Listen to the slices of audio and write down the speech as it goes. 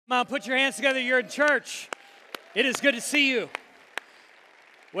Come on, put your hands together. You're in church. It is good to see you.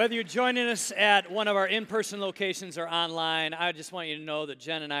 Whether you're joining us at one of our in-person locations or online, I just want you to know that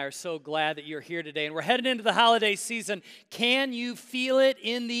Jen and I are so glad that you're here today. And we're heading into the holiday season. Can you feel it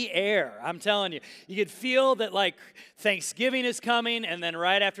in the air? I'm telling you. You can feel that like Thanksgiving is coming, and then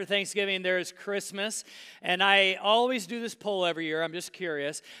right after Thanksgiving, there's Christmas. And I always do this poll every year. I'm just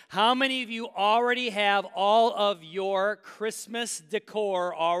curious. How many of you already have all of your Christmas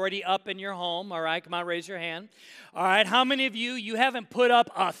decor already up in your home? All right, come on, raise your hand. All right, how many of you haven't put up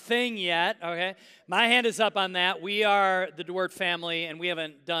a thing yet? Okay, my hand is up on that. We are the DeWord family, and we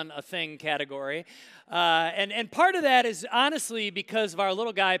haven't done a thing category. And part of that is honestly because of our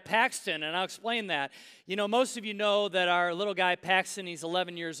little guy, Paxton, and I'll explain that. You know, most of you know that our little guy, Paxton, he's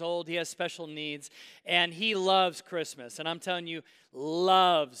 11 years old. He has special needs, and he loves Christmas. And I'm telling you,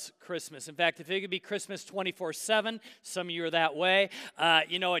 loves Christmas. In fact, if it could be Christmas 24/7, some of you are that way,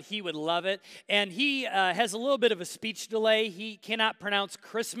 you know what, he would love it. And he has a little bit of a speech delay. He cannot pronounce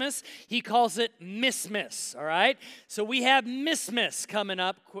Christmas. He calls it Missmas, all right? So we have Missmas coming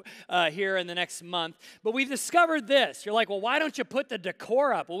up here in the next month. But we've discovered this. You're like, well, why don't you put the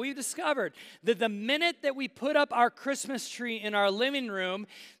decor up? Well, we've discovered that the minute that we put up our Christmas tree in our living room,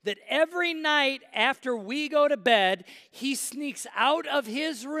 that every night after we go to bed, he sneaks out of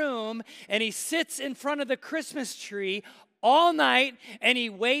his room and he sits in front of the Christmas tree all night and he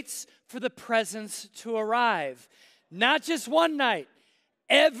waits for the presents to arrive. Not just one night,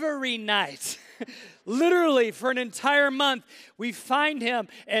 every night. Literally for an entire month, we find him,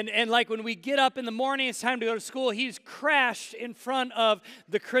 and like when we get up in the morning, it's time to go to school, he's crashed in front of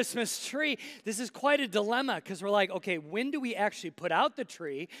the Christmas tree. This is quite a dilemma because we're like, okay, when do we actually put out the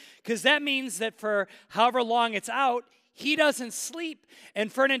tree? Because that means that for however long it's out, he doesn't sleep.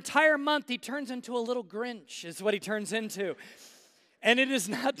 And for an entire month, he turns into a little Grinch, is what he turns into. And it is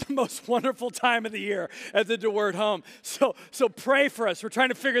not the most wonderful time of the year at the DeWord home. So pray for us. We're trying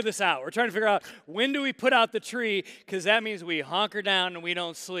to figure this out. We're trying to figure out when do we put out the tree, because that means we hunker down and we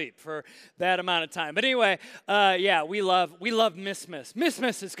don't sleep for that amount of time. But anyway, yeah, we love Missmas.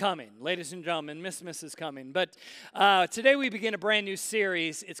 Missmas is coming, ladies and gentlemen. Missmas is coming. But today we begin a brand new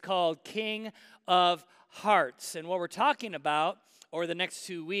series. It's called King of Hearts. And what we're talking about over the next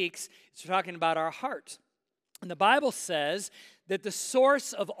 2 weeks is we're talking about our heart. And the Bible says that the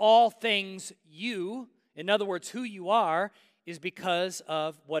source of all things you, in other words, who you are, is because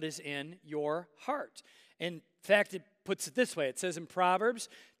of what is in your heart. In fact, it puts it this way. It says in Proverbs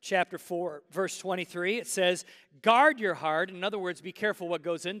chapter 4, verse 23, it says, guard your heart. In other words, be careful what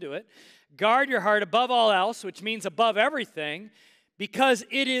goes into it. Guard your heart above all else, which means above everything, because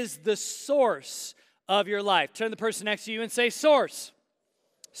it is the source of your life. Turn to the person next to you and say, source.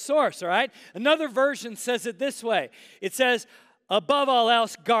 Source, all right? Another version says it this way. It says, above all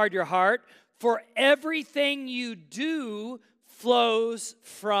else, guard your heart, for everything you do flows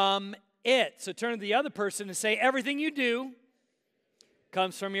from it. So turn to the other person and say, everything you do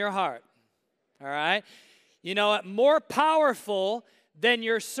comes from your heart. All right? You know what? More powerful than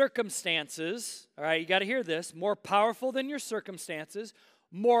your circumstances. All right, you got to hear this. More powerful than your circumstances.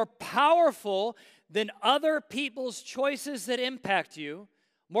 More powerful than other people's choices that impact you.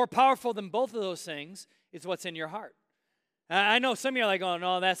 More powerful than both of those things is what's in your heart. I know some of you are like, oh,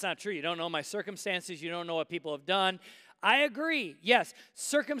 no, that's not true. You don't know my circumstances. You don't know what people have done. I agree. Yes,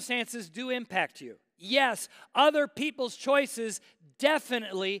 circumstances do impact you. Yes, other people's choices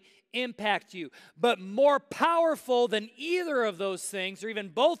definitely impact you. But more powerful than either of those things, or even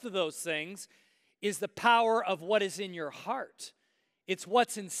both of those things, is the power of what is in your heart. It's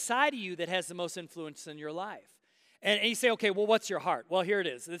what's inside of you that has the most influence in your life. And you say, okay, well, what's your heart? Well, here it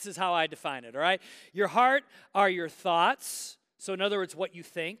is. This is how I define it, all right? Your heart are your thoughts. So in other words, what you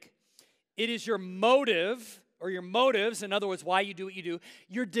think. It is your motive, or your motives, in other words, why you do what you do.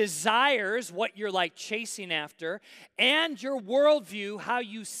 Your desires, what you're like chasing after. And your worldview, how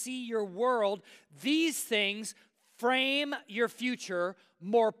you see your world. These things frame your future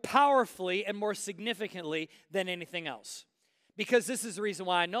more powerfully and more significantly than anything else. Because this is the reason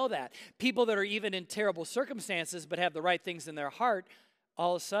why I know that. People that are even in terrible circumstances but have the right things in their heart,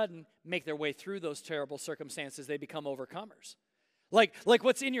 all of a sudden make their way through those terrible circumstances. They become overcomers. Like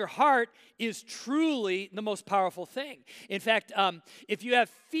what's in your heart is truly the most powerful thing. In fact, if you have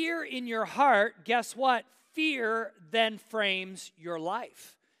fear in your heart, guess what? Fear then frames your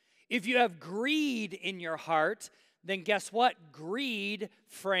life. If you have greed in your heart, then guess what? Greed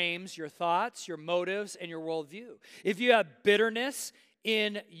frames your thoughts, your motives, and your worldview. If you have bitterness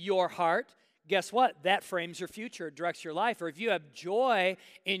in your heart, guess what? That frames your future, directs your life. Or if you have joy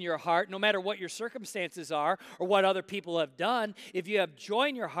in your heart, no matter what your circumstances are or what other people have done, if you have joy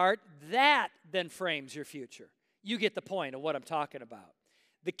in your heart, that then frames your future. You get the point of what I'm talking about.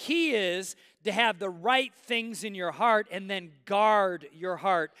 The key is to have the right things in your heart and then guard your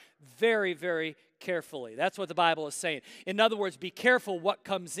heart very, very carefully. That's what the Bible is saying. In other words, be careful what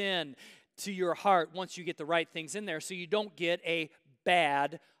comes in to your heart once you get the right things in there so you don't get a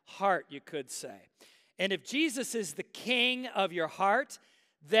bad heart, you could say. And if Jesus is the king of your heart,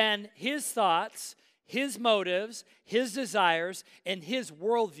 then his thoughts, his motives, his desires, and his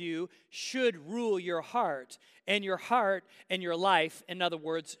worldview should rule your heart. And your heart and your life, in other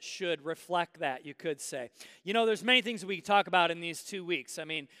words, should reflect that, you could say. You know, there's many things we can talk about in these 2 weeks. I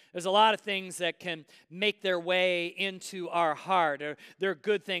mean, there's a lot of things that can make their way into our heart. There are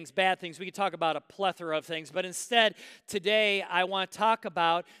good things, bad things. We can talk about a plethora of things. But instead, today, I want to talk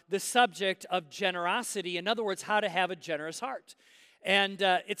about the subject of generosity. In other words, how to have a generous heart. And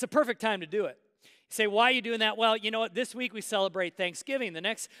it's a perfect time to do it. You say, why are you doing that? Well, you know what? This week we celebrate Thanksgiving. The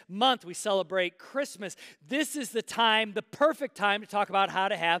next month we celebrate Christmas. This is the time, the perfect time to talk about how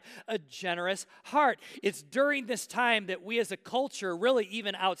to have a generous heart. It's during this time that we as a culture, really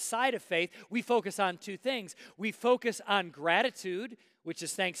even outside of faith, we focus on two things. We focus on gratitude, which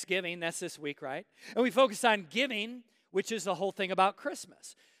is Thanksgiving. That's this week, right? And we focus on giving, which is the whole thing about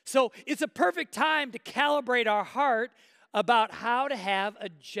Christmas. So it's a perfect time to calibrate our heart about how to have a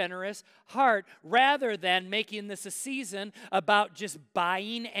generous heart rather than making this a season about just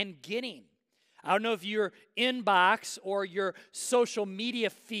buying and getting. I don't know if your inbox or your social media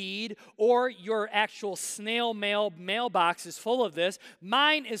feed or your actual snail mail mailbox is full of this.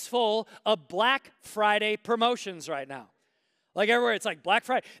 Mine is full of Black Friday promotions right now. Like everywhere, it's like Black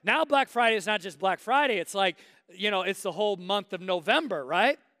Friday. Now Black Friday is not just Black Friday. It's like, you know, it's the whole month of November,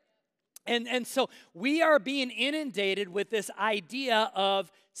 right? And so we are being inundated with this idea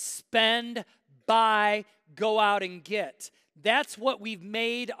of spend, buy, go out and get. That's what we've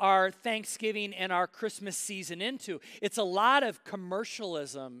made our Thanksgiving and our Christmas season into. It's a lot of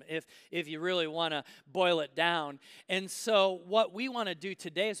commercialism, if you really want to boil it down. And so what we want to do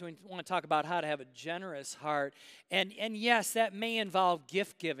today is we want to talk about how to have a generous heart. And yes, that may involve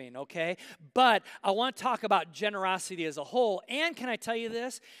gift giving, okay? But I want to talk about generosity as a whole. And can I tell you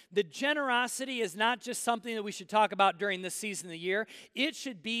this? The generosity is not just something that we should talk about during this season of the year. It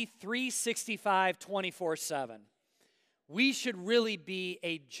should be 365, 24/7. We should really be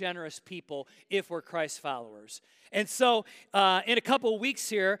a generous people if we're Christ followers. And so in a couple of weeks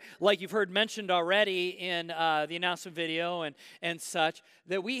here, like you've heard mentioned already in the announcement video and such,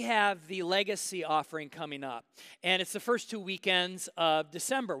 that we have the legacy offering coming up. And it's the first 2 weekends of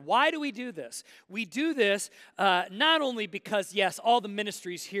December. Why do we do this? We do this not only because, yes, all the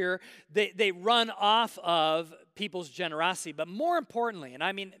ministries here, they run off of people's generosity, but more importantly, and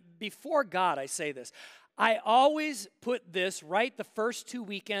I mean, before God, I say this, I always put this right the first 2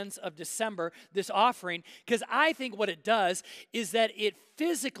 weekends of December, this offering, because I think what it does is that it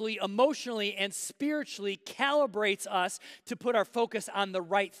physically, emotionally, and spiritually calibrates us to put our focus on the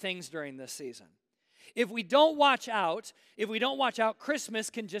right things during this season. If we don't watch out, Christmas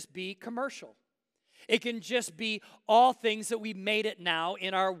can just be commercial. It can just be all things that we made it now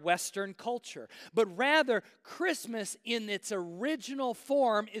in our Western culture. But rather, Christmas in its original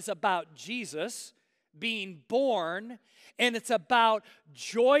form is about Jesus being born, and it's about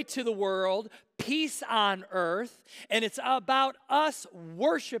joy to the world, peace on earth, and it's about us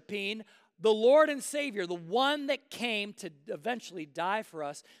worshiping the Lord and Savior, the one that came to eventually die for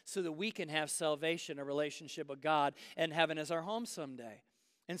us so that we can have salvation, a relationship with God, and heaven as our home someday.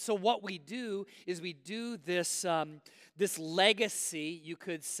 And so what we do is we do this legacy, you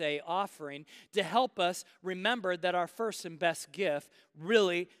could say, offering to help us remember that our first and best gift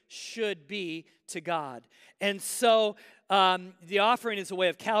really should be to God. And so the offering is a way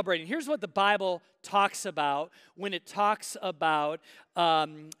of calibrating. Here's what the Bible talks about when it talks about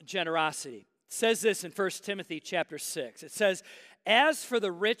generosity. It says this in 1 Timothy chapter 6. It says, "As for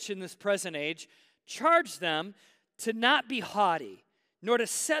the rich in this present age, charge them to not be haughty, nor to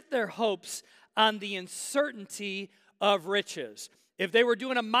set their hopes on the uncertainty of riches." If they were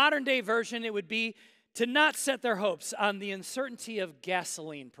doing a modern day version, it would be to not set their hopes on the uncertainty of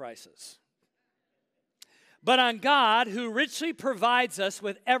gasoline prices, but on God, who richly provides us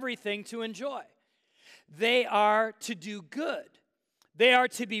with everything to enjoy. They are to do good. They are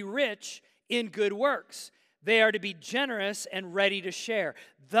to be rich in good works. They are to be generous and ready to share,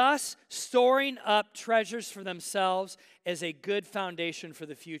 thus storing up treasures for themselves as a good foundation for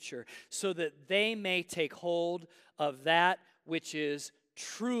the future, so that they may take hold of that which is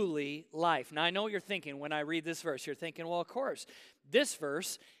truly life. Now, I know what you're thinking when I read this verse. You're thinking, well, of course, this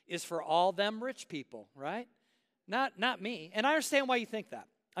verse is for all them rich people, right? Not me. And I understand why you think that.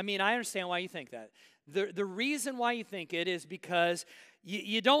 I understand why you think that. The reason why you think it is because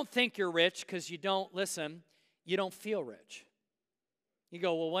you don't think you're rich because you don't feel rich. You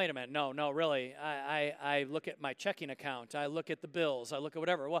go, well, wait a minute. No, really. I look at my checking account. I look at the bills. I look at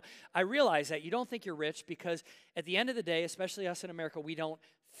whatever. Well, I realize that you don't think you're rich because at the end of the day, especially us in America, we don't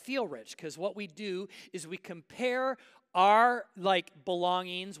feel rich because what we do is we compare our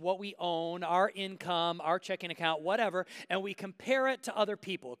belongings, what we own, our income, our checking account, whatever, and we compare it to other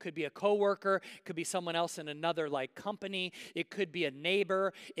people. It could be a coworker, it could be someone else in another company, it could be a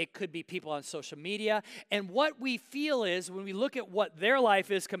neighbor, it could be people on social media. And what we feel is when we look at what their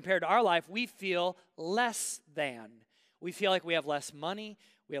life is compared to our life, we feel less than. We feel like we have less money,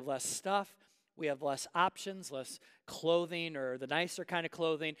 we have less stuff, we have less options, less clothing or the nicer kind of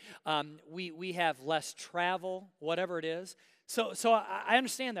clothing. We have less travel, whatever it is. So I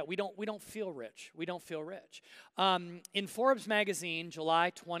understand that we don't feel rich. We don't feel rich. In Forbes magazine,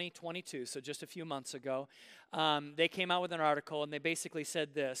 July 2022, so just a few months ago, they came out with an article and they basically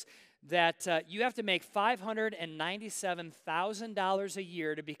said this, that you have to make $597,000 a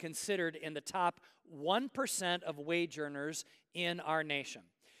year to be considered in the top 1% of wage earners in our nation.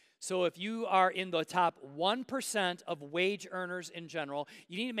 So if you are in the top 1% of wage earners in general,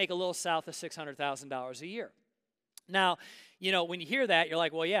 you need to make a little south of $600,000 a year. Now, when you hear that, you're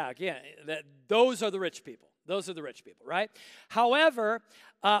like, well, yeah, again, those are the rich people. Those are the rich people, right? However,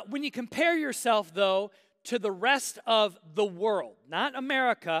 when you compare yourself, though, to the rest of the world, not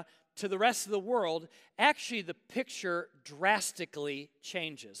America, to the rest of the world, actually the picture drastically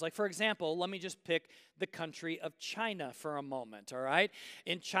changes. For example, let me just pick the country of China for a moment, all right?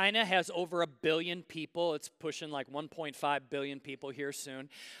 And China has over 1 billion people. It's pushing 1.5 billion people here soon.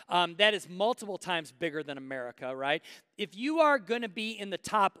 That is multiple times bigger than America, right? If you are going to be in the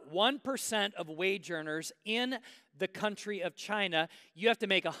top 1% of wage earners in the country of China, you have to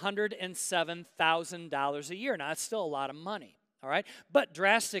make $107,000 a year. Now, that's still a lot of money. All right, but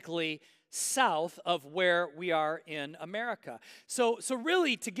drastically south of where we are in America. So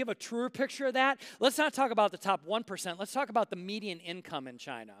really, to give a truer picture of that, let's not talk about the top 1%. Let's talk about the median income in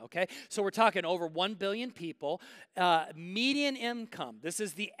China, okay? So we're talking over 1 billion people. Median income, this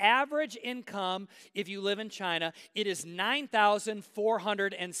is the average income if you live in China. It is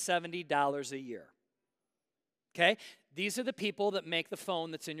 $9,470 a year, okay? These are the people that make the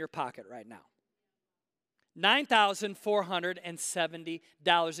phone that's in your pocket right now.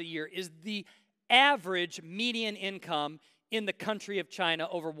 $9,470 a year is the average median income in the country of China,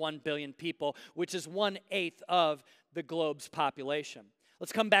 over 1 billion people, which is 1/8 of the globe's population.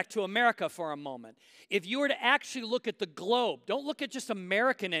 Let's come back to America for a moment. If you were to actually look at the globe, don't look at just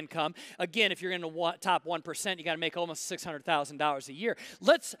American income. Again, if you're in the top 1%, you got to make almost $600,000 a year.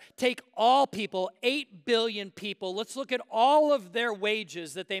 Let's take all people, 8 billion people. Let's look at all of their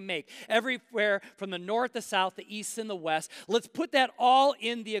wages that they make, everywhere from the north, the south, the east, and the west. Let's put that all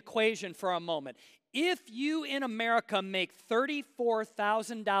in the equation for a moment. If you in America make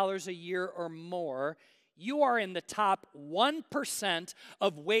 $34,000 a year or more, you are in the top 1%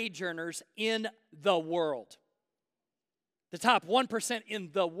 of wage earners in the world. The top 1%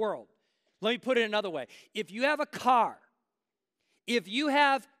 in the world. Let me put it another way. If you have a car, if you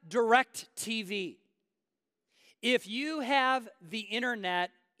have DirecTV, if you have the internet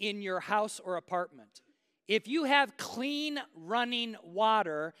in your house or apartment, if you have clean running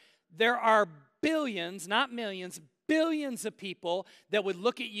water, there are billions, not millions, billions of people that would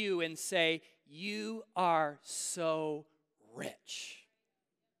look at you and say, you are so rich.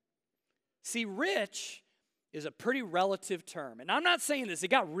 See, rich is a pretty relative term. And I'm not saying this. It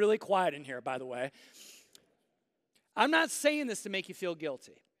got really quiet in here, by the way. I'm not saying this to make you feel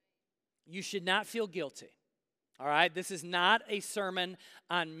guilty. You should not feel guilty. All right? This is not a sermon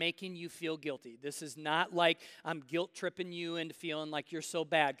on making you feel guilty. This is not like I'm guilt tripping you into feeling like you're so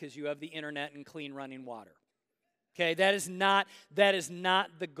bad because you have the internet and clean running water. Okay? That is not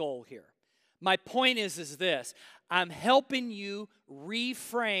the goal here. My point is this. I'm helping you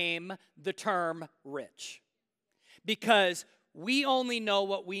reframe the term rich because we only know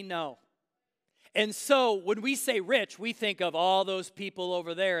what we know. And so when we say rich, we think of all those people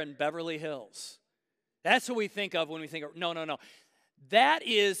over there in Beverly Hills. That's what we think of when we think of, no. That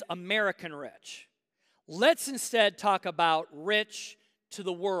is American rich. Let's instead talk about rich to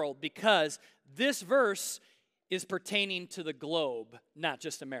the world because this verse is pertaining to the globe, not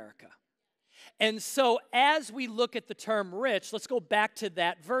just America. And so as we look at the term rich, let's go back to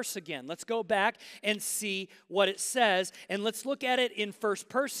that verse again. Let's go back and see what it says, and let's look at it in first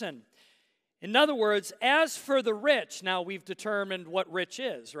person. In other words, as for the rich, now we've determined what rich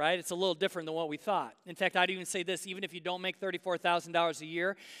is, right? It's a little different than what we thought. In fact, I'd even say this, even if you don't make $34,000 a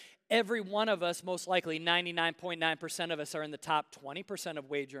year, every one of us, most likely 99.9% of us, are in the top 20% of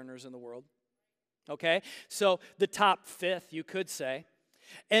wage earners in the world. Okay? So the top fifth, you could say.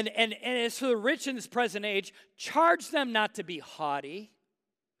 And as for the rich in this present age, charge them not to be haughty.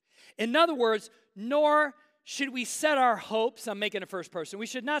 In other words, nor should we set our hopes, I'm making a first person, we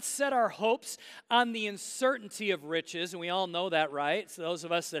should not set our hopes on the uncertainty of riches, and we all know that, right? So those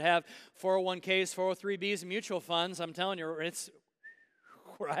of us that have 401ks, 403bs, and mutual funds, I'm telling you, it's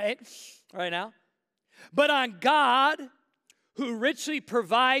right now. But on God, who richly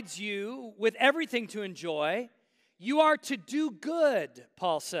provides you with everything to enjoy, you are to do good,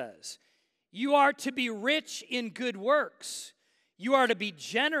 Paul says. You are to be rich in good works. You are to be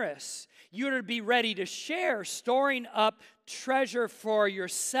generous. You are to be ready to share, storing up treasure for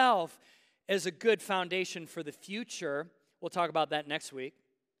yourself as a good foundation for the future. We'll talk about that next week.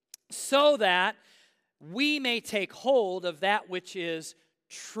 So that we may take hold of that which is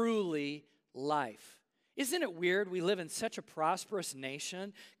truly life. Isn't it weird? We live in such a prosperous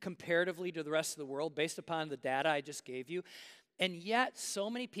nation comparatively to the rest of the world based upon the data I just gave you. And yet, so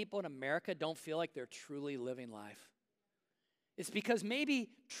many people in America don't feel like they're truly living life. It's because maybe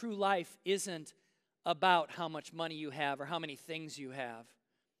true life isn't about how much money you have or how many things you have.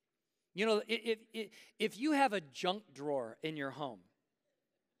 You know, if you have a junk drawer in your home,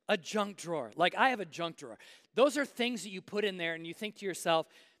 a junk drawer, like I have a junk drawer, those are things that you put in there and you think to yourself,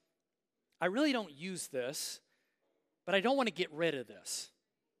 I really don't use this, but I don't want to get rid of this.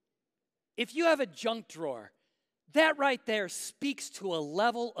 If you have a junk drawer, that right there speaks to a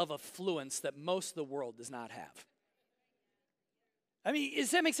level of affluence that most of the world does not have. I mean, does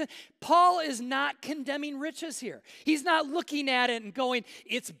that make sense? Paul is not condemning riches here. He's not looking at it and going,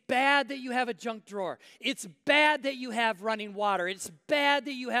 it's bad that you have a junk drawer. It's bad that you have running water. It's bad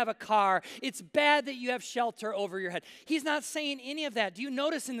that you have a car. It's bad that you have shelter over your head. He's not saying any of that. Do you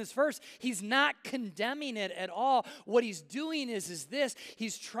notice in this verse, he's not condemning it at all. What he's doing is this.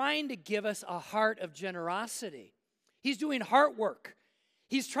 He's trying to give us a heart of generosity. He's doing heart work.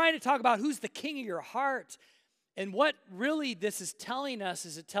 He's trying to talk about who's the king of your heart. And what really this is telling us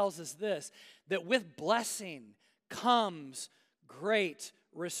is it tells us this, that with blessing comes great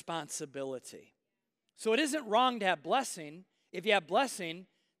responsibility. So it isn't wrong to have blessing. If you have blessing,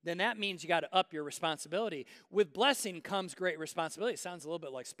 then that means you got to up your responsibility. With blessing comes great responsibility. It sounds a little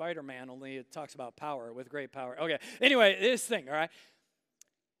bit like Spider-Man, only it talks about power, with great power. Okay, anyway, this thing, all right?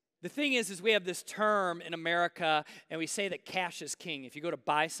 The thing is we have this term in America, and we say that cash is king. If you go to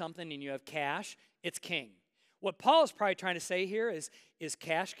buy something and you have cash, it's king. What Paul is probably trying to say here is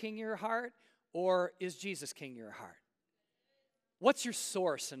cash king your heart, or is Jesus king your heart? What's your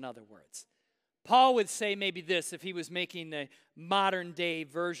source, in other words? Paul would say maybe this, if he was making the modern day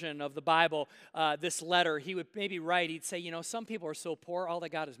version of the Bible, this letter, he would maybe write, he'd say, you know, some people are so poor, all they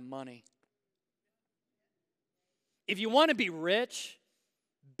got is money. If you want to be rich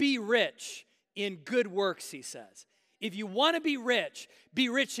in good works, he says. If you want to be rich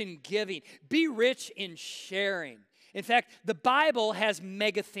in giving, be rich in sharing. In fact, the Bible has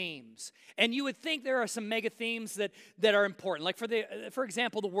mega themes. And you would think there are some mega themes that are important. Like for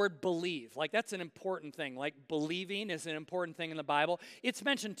example, the word believe. Like that's an important thing. Like believing is an important thing in the Bible. It's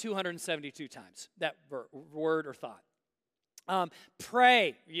mentioned 272 times, that word or thought.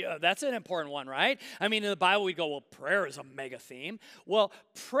 Pray, yeah, that's an important one, right? I mean, in the Bible, we go, well, prayer is a mega theme. Well,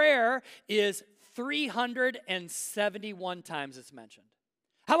 prayer is 371 times it's mentioned.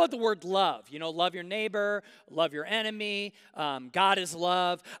 How about the word love? You know, love your neighbor, love your enemy, God is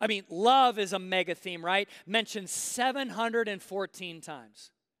love. I mean, love is a mega theme, right? Mentioned 714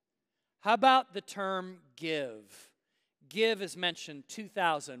 times. How about the term give? Give is mentioned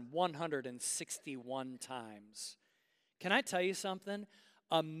 2,161 times. Can I tell you something?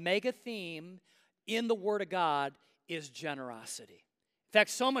 A mega theme in the Word of God is generosity. In fact,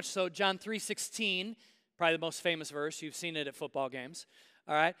 so much so, John 3:16, probably the most famous verse. You've seen it at football games.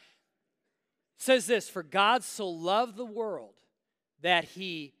 All right? Says this, for God so loved the world that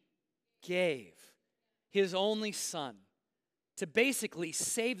he gave his only son to basically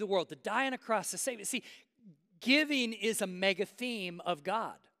save the world, to die on a cross, to save it. See, giving is a mega theme of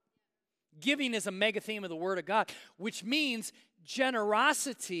God. Giving is a mega theme of the Word of God, which means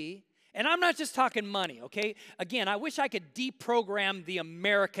generosity. And I'm not just talking money, okay? Again, I wish I could deprogram the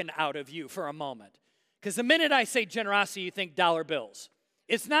American out of you for a moment. Because the minute I say generosity, you think dollar bills.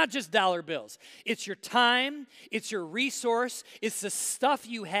 It's not just dollar bills. It's your time, it's your resource, it's the stuff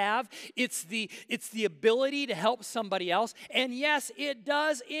you have, it's the ability to help somebody else. And yes, it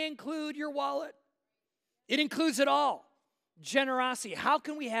does include your wallet. It includes it all. Generosity. How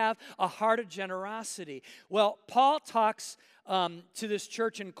can we have a heart of generosity? Well, Paul talks to this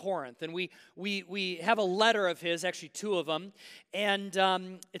church in Corinth, and we have a letter of his, actually two of them, and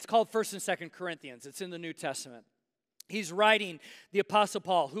it's called 1st and 2nd Corinthians. It's in the New Testament. He's writing the Apostle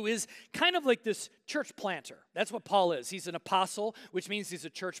Paul, who is kind of like this church planter. That's what Paul is. He's an apostle, which means he's a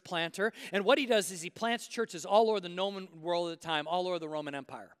church planter. And what he does is he plants churches all over the known world at the time, all over the Roman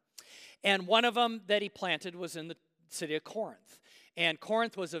Empire. And one of them that he planted was in the city of Corinth. And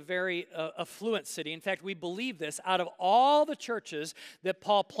Corinth was a very affluent city. In fact, we believe this. Out of all the churches that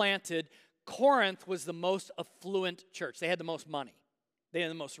Paul planted, Corinth was the most affluent church. They had the most money. They had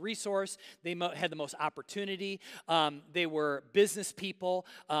the most resource. They had the most opportunity. They were business people.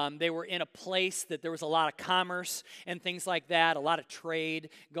 They were in a place that there was a lot of commerce and things like that, a lot of trade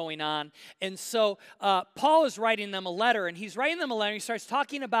going on. And so Paul is writing them a letter, and he's writing them a letter. And he starts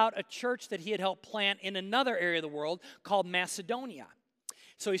talking about a church that he had helped plant in another area of the world called Macedonia.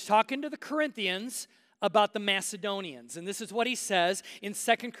 So he's talking to the Corinthians about the Macedonians. And this is what he says in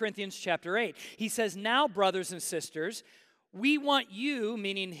 2 Corinthians chapter 8. He says, "Now, brothers and sisters, we want you,"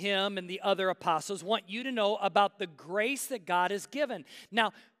 meaning him and the other apostles, "want you to know about the grace that God has given."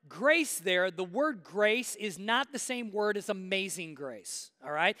 Now, grace there, the word grace is not the same word as amazing grace,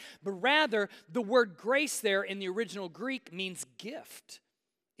 all right? But rather, the word grace there in the original Greek means gift.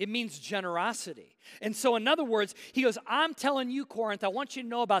 It means generosity. And so, in other words, he goes, "I'm telling you, Corinth, I want you to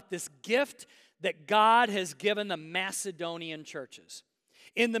know about this gift that God has given the Macedonian churches.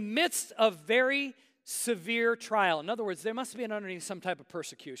 In the midst of very severe trial," in other words, there must have been underneath some type of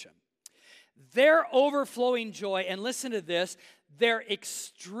persecution, "their overflowing joy," and listen to this, "their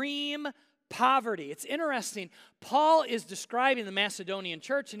extreme poverty." It's interesting. Paul is describing the Macedonian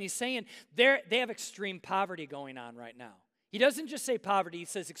church, and he's saying they have extreme poverty going on right now. He doesn't just say poverty, he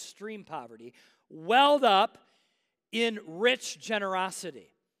says extreme poverty, welled up in rich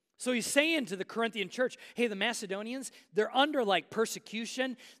generosity. So he's saying to the Corinthian church, hey, the Macedonians, they're under like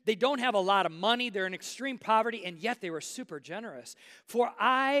persecution. They don't have a lot of money. They're in extreme poverty, and yet they were super generous. "For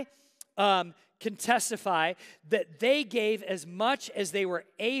I can testify that they gave as much as they were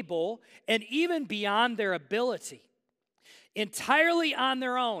able, and even beyond their ability, entirely on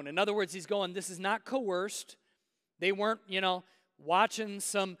their own." In other words, he's going, this is not coerced. They weren't, watching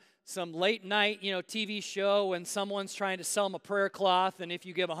some late night, TV show and someone's trying to sell them a prayer cloth and if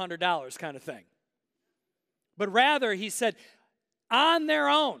you give $100 kind of thing. But rather, he said, on their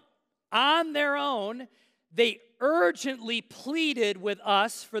own, they urgently pleaded with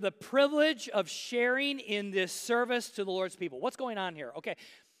us for the privilege of sharing in this service to the Lord's people. What's going on here? Okay,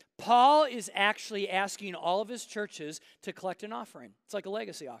 Paul is actually asking all of his churches to collect an offering. It's like a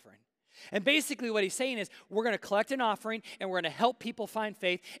legacy offering. And basically what he's saying is, we're going to collect an offering and we're going to help people find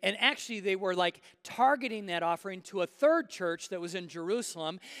faith. And actually they were like targeting that offering to a third church that was in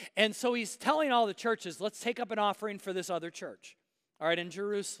Jerusalem. And so he's telling all the churches, let's take up an offering for this other church, all right, in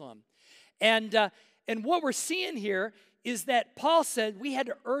Jerusalem. And what we're seeing here is that Paul said we had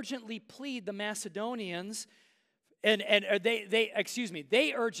to urgently plead the Macedonians, and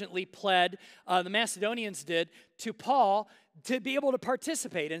they urgently pled, the Macedonians did, to Paul to be able to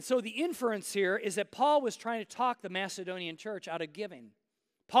participate. And so the inference here is that Paul was trying to talk the Macedonian church out of giving.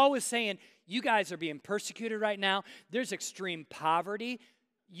 Paul was saying, you guys are being persecuted right now. There's extreme poverty.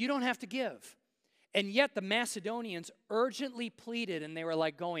 You don't have to give. And yet the Macedonians urgently pleaded, and they were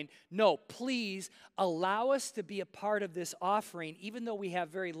like going, no, please allow us to be a part of this offering. Even though we have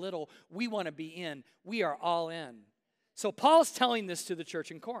very little, we want to be in. We are all in. So Paul's telling this to the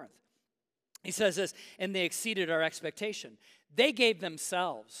church in Corinth. He says this, and they exceeded our expectation. They gave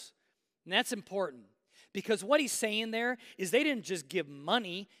themselves. And that's important, because what he's saying there is they didn't just give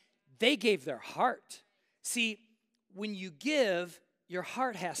money, they gave their heart. See, when you give, your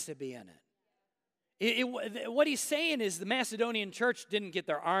heart has to be in it. What he's saying is the Macedonian church didn't get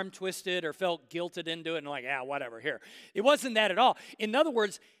their arm twisted or felt guilted into it and like, whatever, here. It wasn't that at all. In other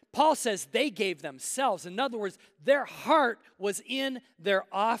words, Paul says they gave themselves. In other words, their heart was in their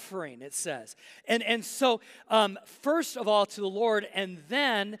offering, it says. And so, first of all to the Lord, and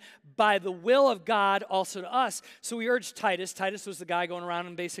then by the will of God also to us. So we urged Titus. Titus was the guy going around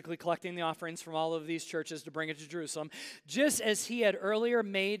and basically collecting the offerings from all of these churches to bring it to Jerusalem, just as he had earlier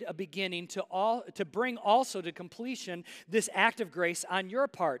made a beginning to bring also to completion this act of grace on your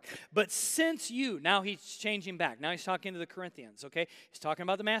part. But since you, now he's changing back. Now he's talking to the Corinthians, okay? He's talking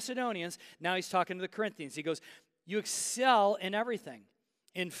about the Macedonians. Now he's talking to the Corinthians. He goes, you excel in everything.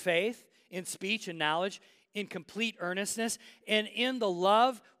 in faith, in speech and knowledge, in complete earnestness, and in the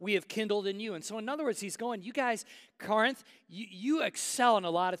love we have kindled in you. And so in other words, he's going, you guys, Corinth, you excel in a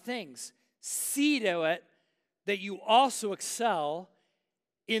lot of things. See to it that you also excel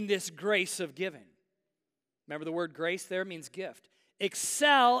in this grace of giving. Remember the word grace there means gift.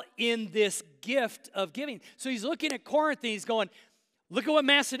 Excel in this gift of giving. So he's looking at Corinth and he's going, look at what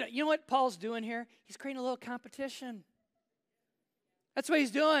Macedonia, you know what Paul's doing here? He's creating a little competition. That's what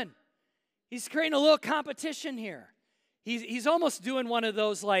he's doing. He's creating a little competition here. He's almost doing one of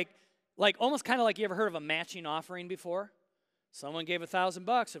those like almost kind of like you ever heard of a matching offering before? Someone gave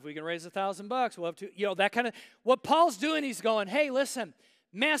 $1,000. If we can raise $1,000, we'll have to, that kind of, what Paul's doing, he's going, hey, listen,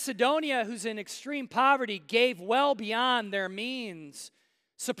 Macedonia, who's in extreme poverty, gave well beyond their means.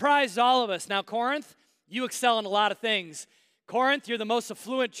 Surprised all of us. Now, Corinth, you excel in a lot of things. Corinth, you're the most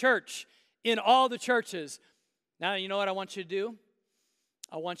affluent church in all the churches. Now, you know what I want you to do?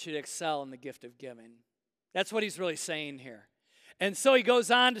 I want you to excel in the gift of giving. That's what he's really saying here. And so he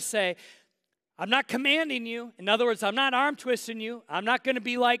goes on to say, I'm not commanding you. In other words, I'm not arm twisting you. I'm not going to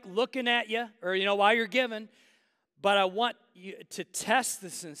be like looking at you or, while you're giving. But I want you to test the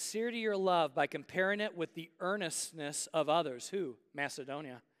sincerity of your love by comparing it with the earnestness of others. Who?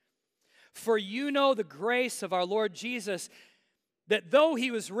 Macedonia. For you know the grace of our Lord Jesus, that though he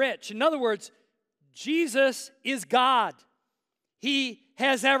was rich, in other words, Jesus is God. He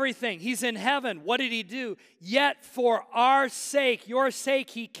has everything. He's in heaven. What did he do? Yet for our sake, your sake,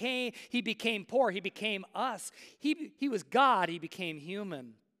 he became poor. He became us. He was God. He became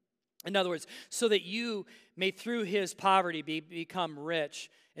human. In other words, so that you may through his poverty become rich.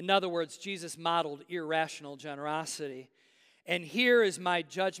 In other words, Jesus modeled irrational generosity. And here is my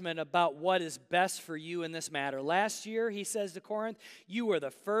judgment about what is best for you in this matter. Last year, he says to Corinth, you were the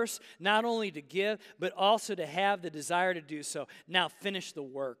first not only to give, but also to have the desire to do so. Now finish the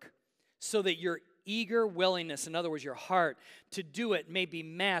work so that your eager willingness, in other words, your heart, to do it may be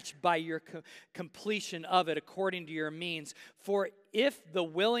matched by your completion of it according to your means. For if the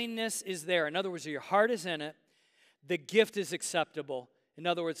willingness is there, in other words, your heart is in it, the gift is acceptable. In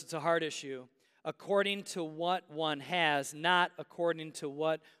other words, it's a heart issue. According to what one has, not according to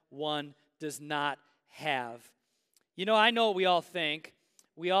what one does not have. I know what we all think.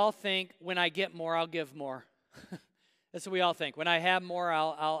 We all think when I get more, I'll give more. That's what we all think. When I have more,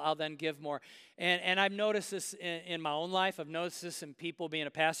 I'll then give more. And I've noticed this in my own life. I've noticed this in people being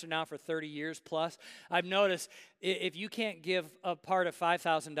a pastor now for 30 years plus. I've noticed if you can't give a part of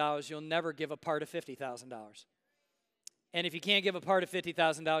 $5,000, you'll never give a part of $50,000. And if you can't give a part of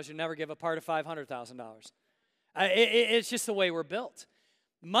 $50,000, you'll never give a part of $500,000. It's just the way we're built.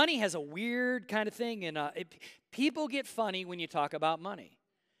 Money has a weird kind of thing, and people get funny when you talk about money.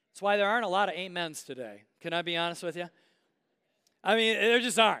 That's why there aren't a lot of amens today. Can I be honest with you? I mean, there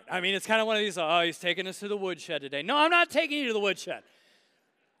just aren't. I mean, it's kind of one of these, he's taking us to the woodshed today. No, I'm not taking you to the woodshed.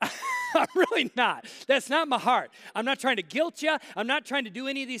 I'm really not. That's not my heart. I'm not trying to guilt you. I'm not trying to do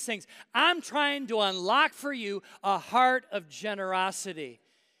any of these things. I'm trying to unlock for you a heart of generosity.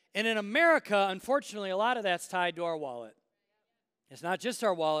 And in America, unfortunately, a lot of that's tied to our wallet. It's not just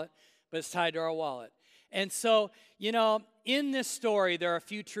our wallet, but it's tied to our wallet. And so, in this story, there are a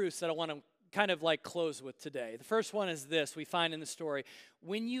few truths that I want to kind of close with today. The first one is this we find in the story.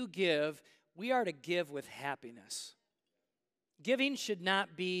 When you give, we are to give with happiness. Giving should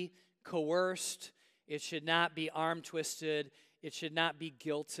not be coerced. It should not be arm twisted. It should not be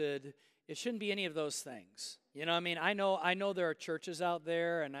guilted. It shouldn't be any of those things. I know there are churches out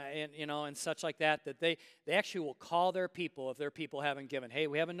there and such like that they actually will call their people if their people haven't given. Hey,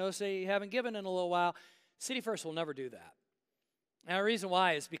 we haven't noticed that you haven't given in a little while. City First will never do that. And the reason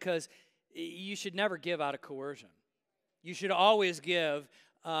why is because you should never give out of coercion. You should always give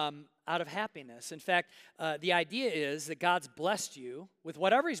out of happiness. In fact, the idea is that God's blessed you with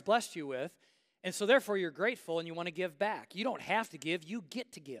whatever he's blessed you with, and so therefore you're grateful and you want to give back. You don't have to give, you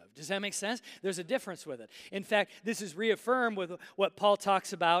get to give. Does that make sense? There's a difference with it. In fact, this is reaffirmed with what Paul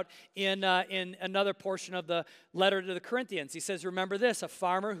talks about in another portion of the letter to the Corinthians. He says, remember this, a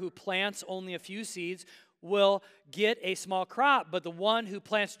farmer who plants only a few seeds will get a small crop, but the one who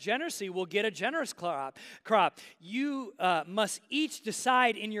plants generously will get a generous crop. You must each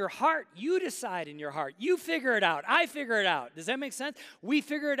decide in your heart. You decide in your heart. You figure it out. I figure it out. Does that make sense? We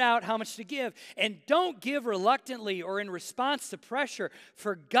figure it out how much to give. And don't give reluctantly or in response to pressure,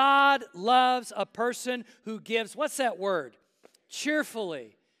 for God loves a person who gives, what's that word?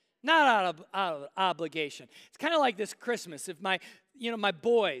 Cheerfully. Not out of obligation. It's kind of like this Christmas. If my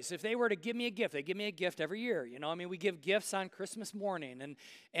boys, if they were to give me a gift, they give me a gift every year. We give gifts on Christmas morning.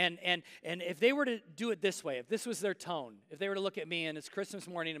 And if they were to do it this way, if this was their tone, if they were to look at me and it's Christmas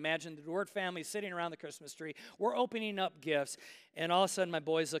morning, imagine the DeWart family sitting around the Christmas tree, we're opening up gifts, and all of a sudden my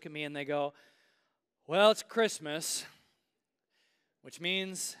boys look at me and they go, well, it's Christmas, which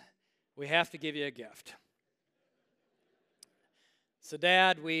means we have to give you a gift. So,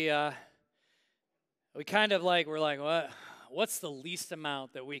 Dad, we kind of we're like, what's the least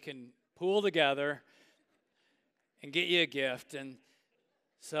amount that we can pool together and get you a gift? And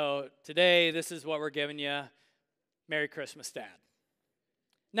so today, this is what we're giving you. Merry Christmas, Dad.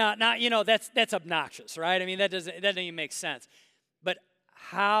 Now, that's obnoxious, right? I mean, that doesn't even make sense. But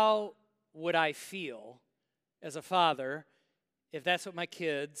how would I feel as a father if that's what my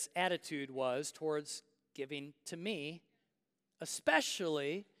kid's attitude was towards giving to me,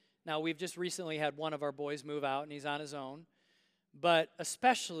 especially, now we've just recently had one of our boys move out and he's on his own, but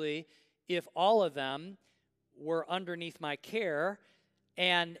especially if all of them were underneath my care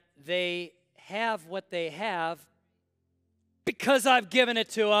and they have what they have because I've given it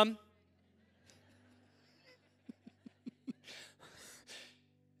to them.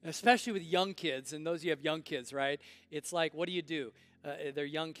 Especially with young kids, and those of you have young kids, right? It's like, what do? They're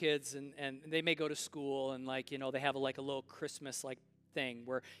young kids, and they may go to school, and they have a little Christmas thing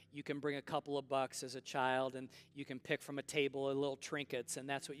where you can bring a couple of bucks as a child, and you can pick from a table of little trinkets, and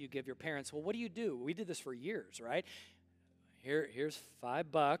that's what you give your parents. Well, what do? We did this for years, right? Here's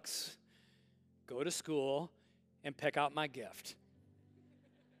 $5. Go to school and pick out my gift.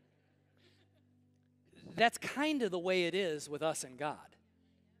 That's kind of the way it is with us and God.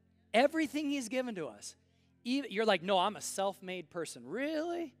 Everything he's given to us. You're like, no, I'm a self-made person.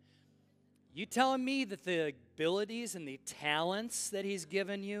 Really? You telling me that the abilities and the talents that he's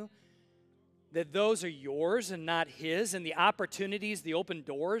given you, that those are yours and not his, and the opportunities, the open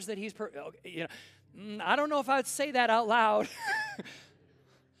doors that he's, I don't know if I would say that out loud.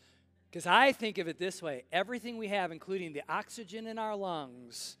 Because I think of it this way. Everything we have, including the oxygen in our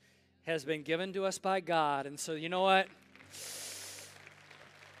lungs, has been given to us by God. And so you know what?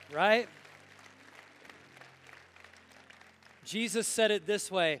 Right? Jesus said it this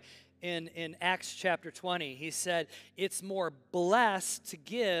way in Acts chapter 20. He said, it's more blessed to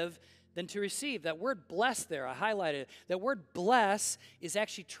give than to receive. That word blessed there, I highlighted it. That word bless is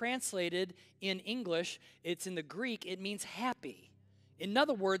actually translated in English. It's in the Greek. It means happy. In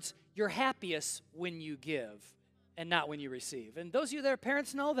other words, you're happiest when you give and not when you receive. And those of you that are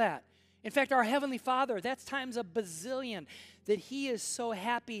parents know that. In fact, our Heavenly Father, that's times a bazillion that He is so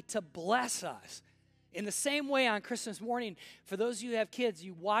happy to bless us. In the same way on Christmas morning, for those of you who have kids,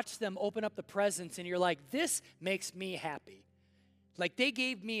 you watch them open up the presents and you're like, this makes me happy. Like they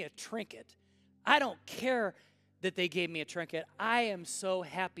gave me a trinket. I don't care that they gave me a trinket. I am so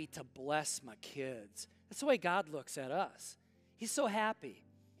happy to bless my kids. That's the way God looks at us. He's so happy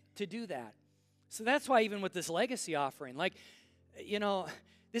to do that. So that's why even with this legacy offering,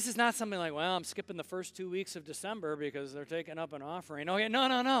 this is not something like, well, I'm skipping the first 2 weeks of December because they're taking up an offering. Oh, yeah,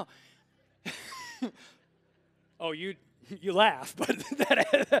 no. Oh, you laugh,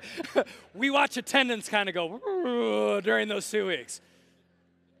 but we watch attendance kind of go during those 2 weeks.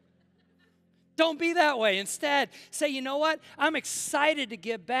 Don't be that way. Instead, say, you know what? I'm excited to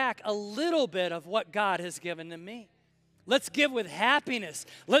give back a little bit of what God has given to me. Let's give with happiness.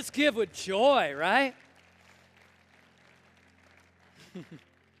 Let's give with joy, right?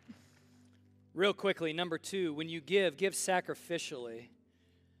 Real quickly, number 2, when you give sacrificially.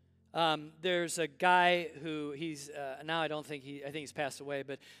 There's a guy who he's now I think he's passed away,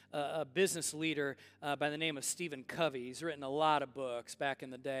 but a business leader by the name of Stephen Covey. He's written a lot of books back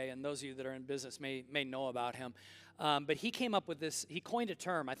in the day, and those of you that are in business may know about him. But he came up with this. He coined a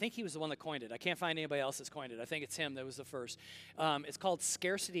term. I think he was the one that coined it. I can't find anybody else that's coined it. I think it's him that was the first. It's called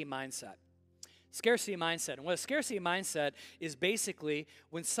scarcity mindset. Scarcity mindset. And what a scarcity mindset is basically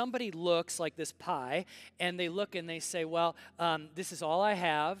when somebody looks like this pie and they look and they say, well, this is all I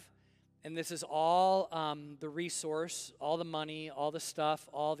have, and this is all the resource, all the money, all the stuff,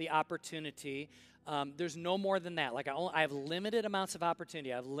 all the opportunity. There's no more than that. I have limited amounts of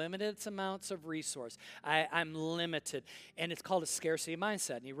opportunity. I have limited amounts of resource. I'm limited. And it's called a scarcity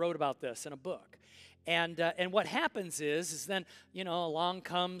mindset. And he wrote about this in a book. And what happens is then, along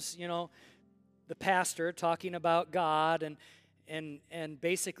comes, the pastor talking about God and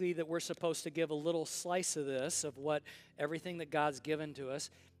basically that we're supposed to give a little slice of this, of what everything that God's given to us.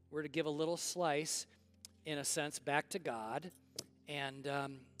 We're to give a little slice, in a sense, back to God. And,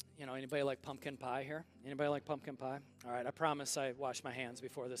 Anybody like pumpkin pie here? Anybody like pumpkin pie? All right, I promise I washed my hands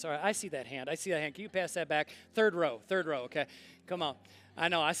before this. All right, I see that hand. Can you pass that back? Third row, okay? Come on. I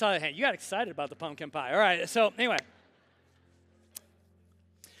know, I saw that hand. You got excited about the pumpkin pie. All right, so anyway.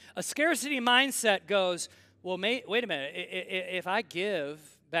 A scarcity mindset goes, well, wait a minute. If I give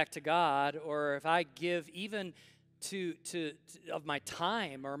back to God, or if I give even to of my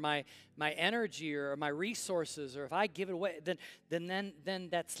time or my energy or my resources, or if I give it away, then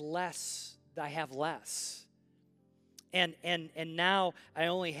that's less. I have less, and now I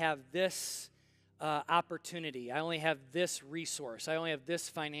only have this opportunity. I only have this resource. I only have this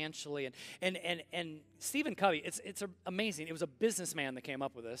financially. And Stephen Covey, it's amazing. It was a businessman that came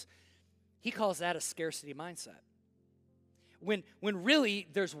up with this. He calls that a scarcity mindset. When really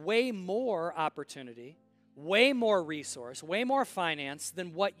there's way more opportunity, way more resource, way more finance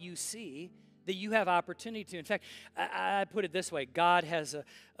than what you see that you have opportunity to. In fact, I put it this way. God has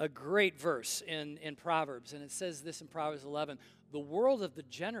a great verse in Proverbs, and it says this in Proverbs 11, the world of the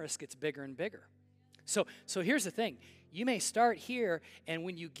generous gets bigger and bigger. So here's the thing. You may start here, and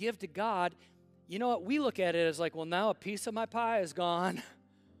when you give to God, you know what? We look at it as like, well, now a piece of my pie is gone.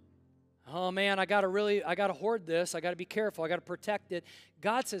 Oh, man, I got to hoard this. I got to be careful. I got to protect it.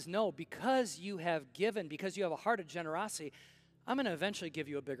 God says, no, because you have given, because you have a heart of generosity, I'm going to eventually give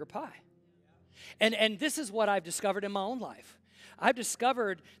you a bigger pie. And this is what I've discovered in my own life. I've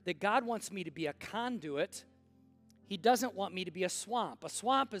discovered that God wants me to be a conduit. He doesn't want me to be a swamp. A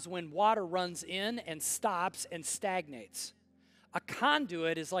swamp is when water runs in and stops and stagnates. A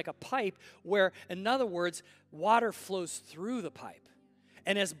conduit is like a pipe where, in other words, water flows through the pipe.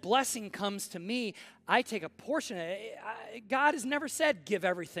 And as blessing comes to me, I take a portion of it. God has never said give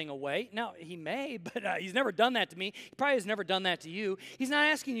everything away. Now, he may, but he's never done that to me. He probably has never done that to you. He's not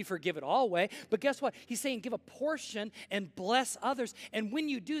asking you for give it all away. But guess what? He's saying give a portion and bless others. And when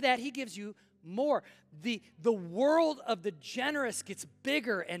you do that, he gives you more. The world of the generous gets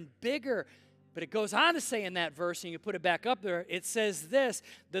bigger and bigger. But it goes on to say in that verse, and you put it back up there, it says this,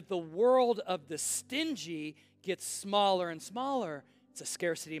 that the world of the stingy gets smaller and smaller. It's a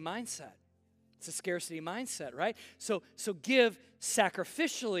scarcity mindset. It's a scarcity mindset, right? So give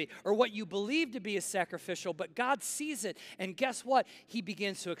sacrificially, or what you believe to be is sacrificial, but God sees it, and guess what? He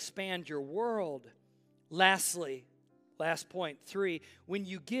begins to expand your world. Lastly, last point, 3, when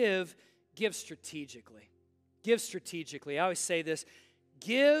you give strategically. Give strategically. I always say this,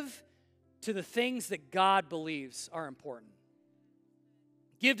 give to the things that God believes are important.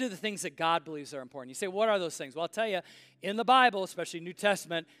 Give to the things that God believes are important. You say, what are those things? Well, I'll tell you, in the Bible, especially New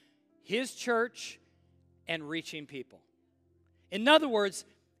Testament, his church and reaching people. In other words,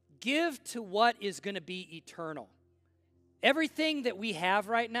 give to what is going to be eternal. Everything that we have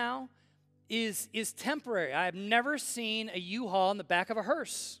right now is temporary. I have never seen a U-Haul in the back of a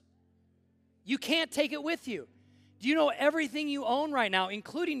hearse. You can't take it with you. Do you know everything you own right now,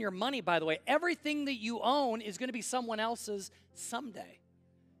 including your money, by the way, everything that you own is going to be someone else's someday.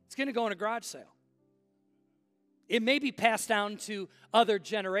 It's going to go in a garage sale. It may be passed down to other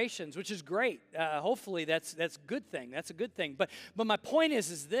generations, which is great. Hopefully that's a good thing. That's a good thing. But my point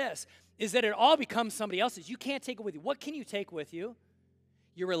is that it all becomes somebody else's. You can't take it with you. What can you take with you?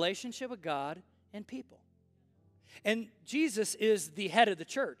 Your relationship with God and people. And Jesus is the head of the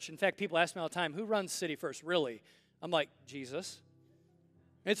church. In fact, people ask me all the time, who runs City First, really? I'm like, Jesus.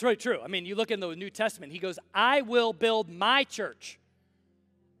 It's really true. I mean, you look in the New Testament, he goes, I will build my church.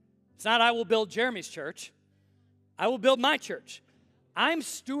 It's not I will build Jeremy's church. I will build my church. I'm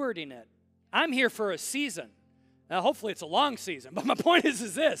stewarding it. I'm here for a season. Now, hopefully it's a long season, but my point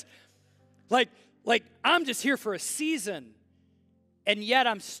is this. Like I'm just here for a season, and yet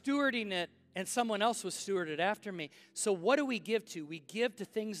I'm stewarding it, and someone else was stewarded after me. So what do we give to? We give to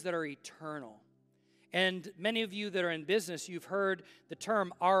things that are eternal. And many of you that are in business, you've heard the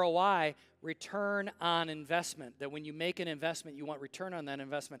term ROI, return on investment, that when you make an investment, you want return on that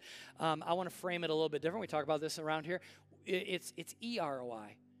investment. I want to frame it a little bit different. We talk about this around here. It's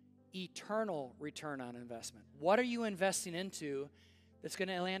EROI, eternal return on investment. What are you investing into that's going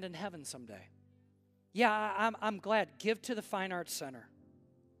to land in heaven someday? Yeah, I'm glad. Give to the Fine Arts Center.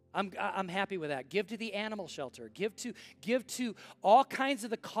 I'm happy with that. Give to the animal shelter. Give to all kinds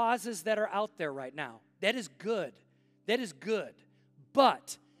of the causes that are out there right now. That is good. That is good.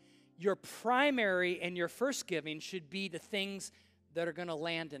 But your primary and your first giving should be the things that are going to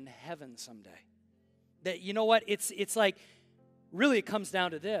land in heaven someday. That, you know what? It's like, really it comes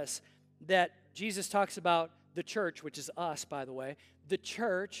down to this, that Jesus talks about the church, which is us, by the way. The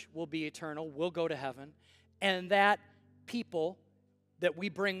church will be eternal, will go to heaven, and that people that we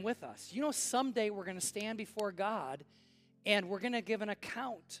bring with us. You know, someday we're going to stand before God, and we're going to give an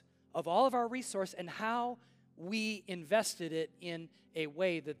account of all of our resource and how we invested it in a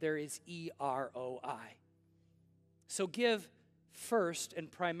way that there is EROI. So give first and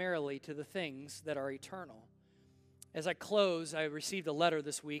primarily to the things that are eternal. As I close, I received a letter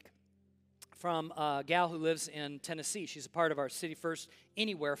this week from a gal who lives in Tennessee. She's a part of our City First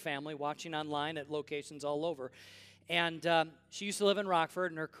Anywhere family, watching online at locations all over. And she used to live in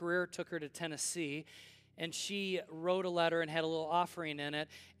Rockford, and her career took her to Tennessee. And she wrote a letter and had a little offering in it,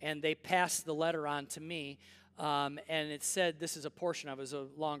 and they passed the letter on to me. And it said, this is a portion of it, it was a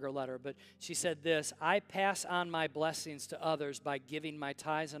longer letter, but she said this: I pass on my blessings to others by giving my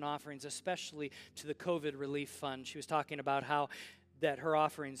tithes and offerings, especially to the COVID relief fund. She was talking about how that her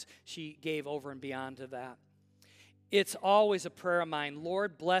offerings she gave over and beyond to that. It's always a prayer of mine,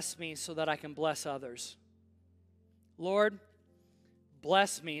 Lord, bless me so that I can bless others. Lord,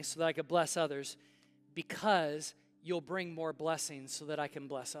 bless me so that I can bless others, because you'll bring more blessings so that I can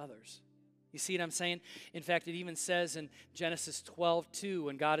bless others. You see what I'm saying? In fact, it even says in Genesis 12:2,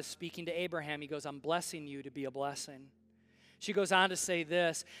 when God is speaking to Abraham, he goes, I'm blessing you to be a blessing. She goes on to say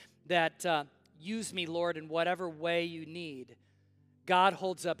this, that use me, Lord, in whatever way you need. God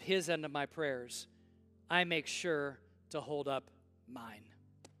holds up his end of my prayers. I make sure to hold up mine.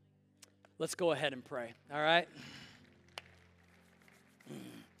 Let's go ahead and pray, all right?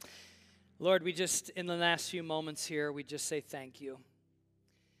 Lord, we just, in the last few moments here, we just say thank you.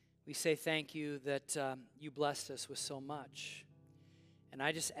 We say thank you that you blessed us with so much. And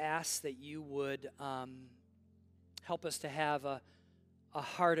I just ask that you would help us to have a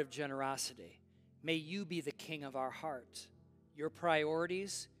heart of generosity. May you be the king of our heart. Your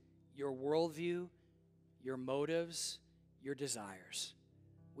priorities, your worldview, your motives, your desires.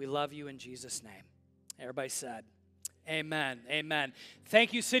 We love you in Jesus' name. Everybody said, amen, amen.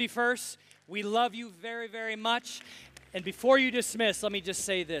 Thank you, City First. We love you very, very much. And before you dismiss, let me just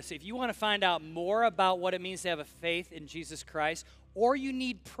say this. If you want to find out more about what it means to have a faith in Jesus Christ, or you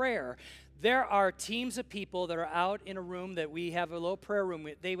need prayer, there are teams of people that are out in a room that we have a little prayer room.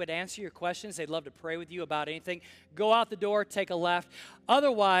 They would answer your questions. They'd love to pray with you about anything. Go out the door, take a left.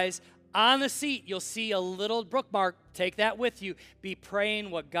 Otherwise, on the seat, you'll see a little bookmark. Take that with you. Be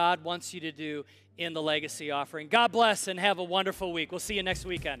praying what God wants you to do in the legacy offering. God bless and have a wonderful week. We'll see you next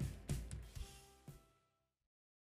weekend.